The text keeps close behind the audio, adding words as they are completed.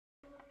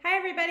Hi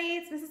everybody,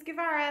 it's Mrs.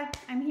 Guevara.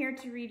 I'm here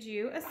to read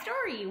you a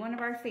story. One of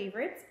our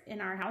favorites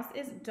in our house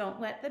is Don't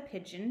Let the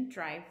Pigeon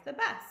Drive the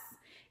Bus.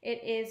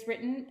 It is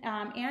written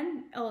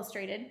and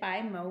illustrated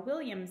by Mo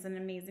Williams, an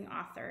amazing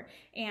author.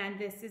 And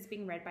this is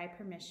being read by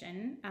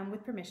permission,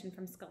 with permission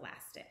from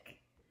Scholastic.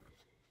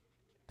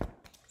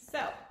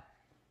 So,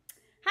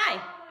 hi,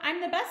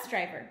 I'm the bus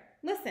driver.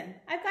 Listen,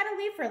 I've got to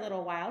leave for a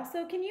little while,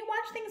 so can you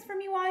watch things for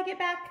me while I get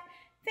back?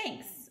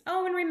 Thanks.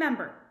 Oh, and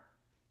remember,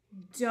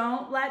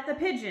 don't let the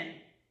pigeon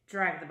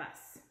drive the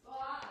bus.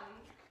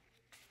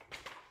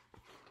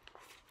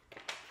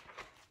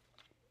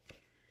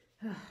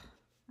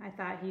 I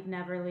thought he'd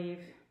never leave.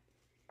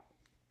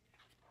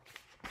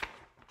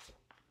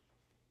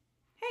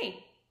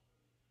 Hey,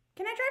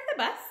 can I drive the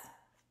bus?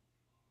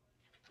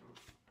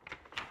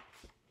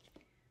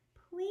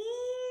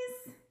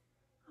 Please?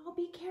 I'll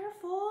be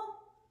careful.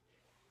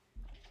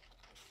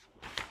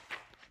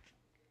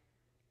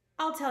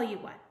 I'll tell you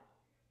what,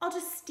 I'll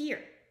just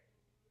steer.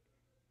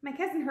 My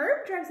cousin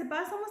Herb drives a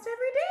bus almost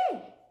every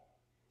day.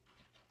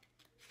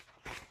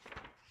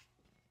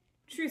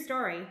 True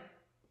story.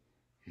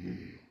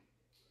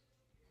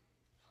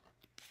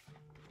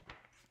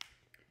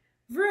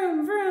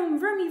 Vroom, vroom,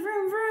 vroomy,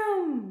 vroom,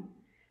 vroom.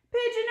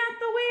 Pigeon at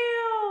the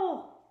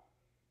wheel.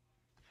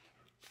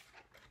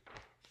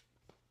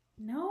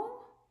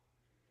 No,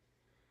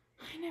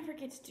 I never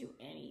get to do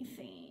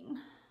anything.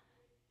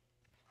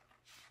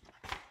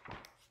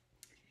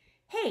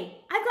 Hey,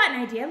 I've got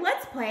an idea.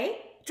 Let's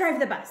play drive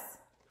the bus.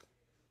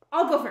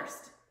 I'll go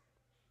first.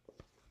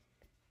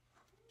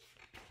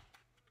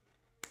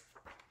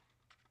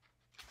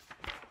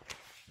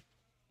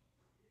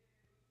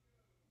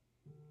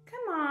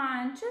 Come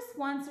on, just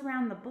once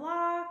around the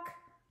block.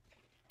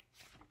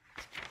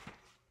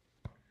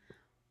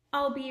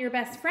 I'll be your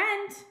best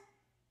friend.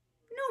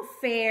 No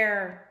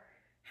fair.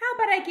 How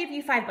about I give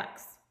you $5?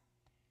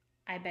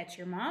 I bet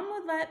your mom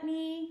would let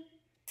me.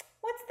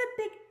 What's the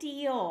big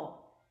deal?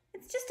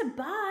 It's just a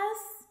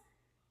bus.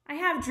 I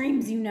have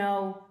dreams, you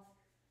know.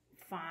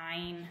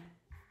 Fine.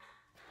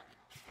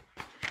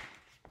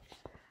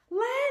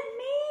 Let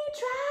me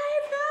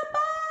drive the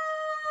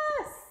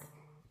bus.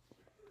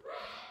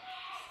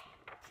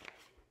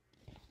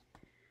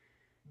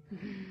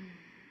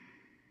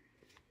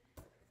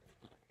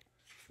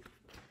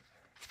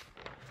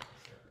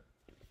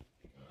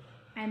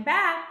 I'm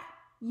back.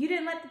 You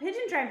didn't let the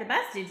pigeon drive the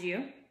bus, did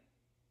you?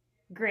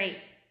 Great.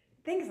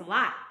 Thanks a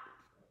lot.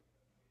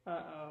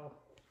 Uh-oh.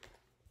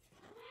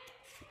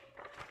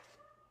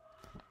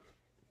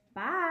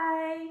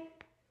 Bye.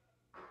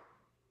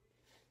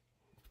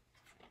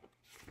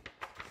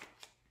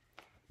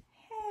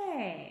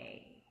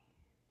 Hey.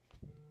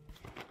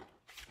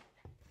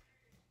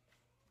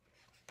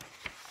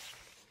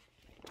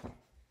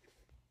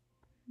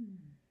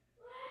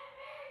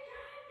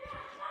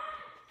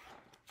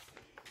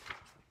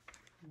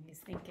 He's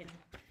thinking,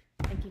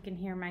 I think you can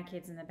hear my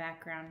kids in the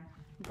background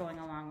going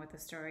along with the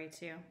story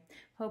too.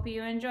 Hope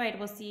you enjoyed.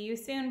 We'll see you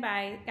soon.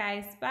 Bye,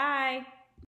 guys. Bye.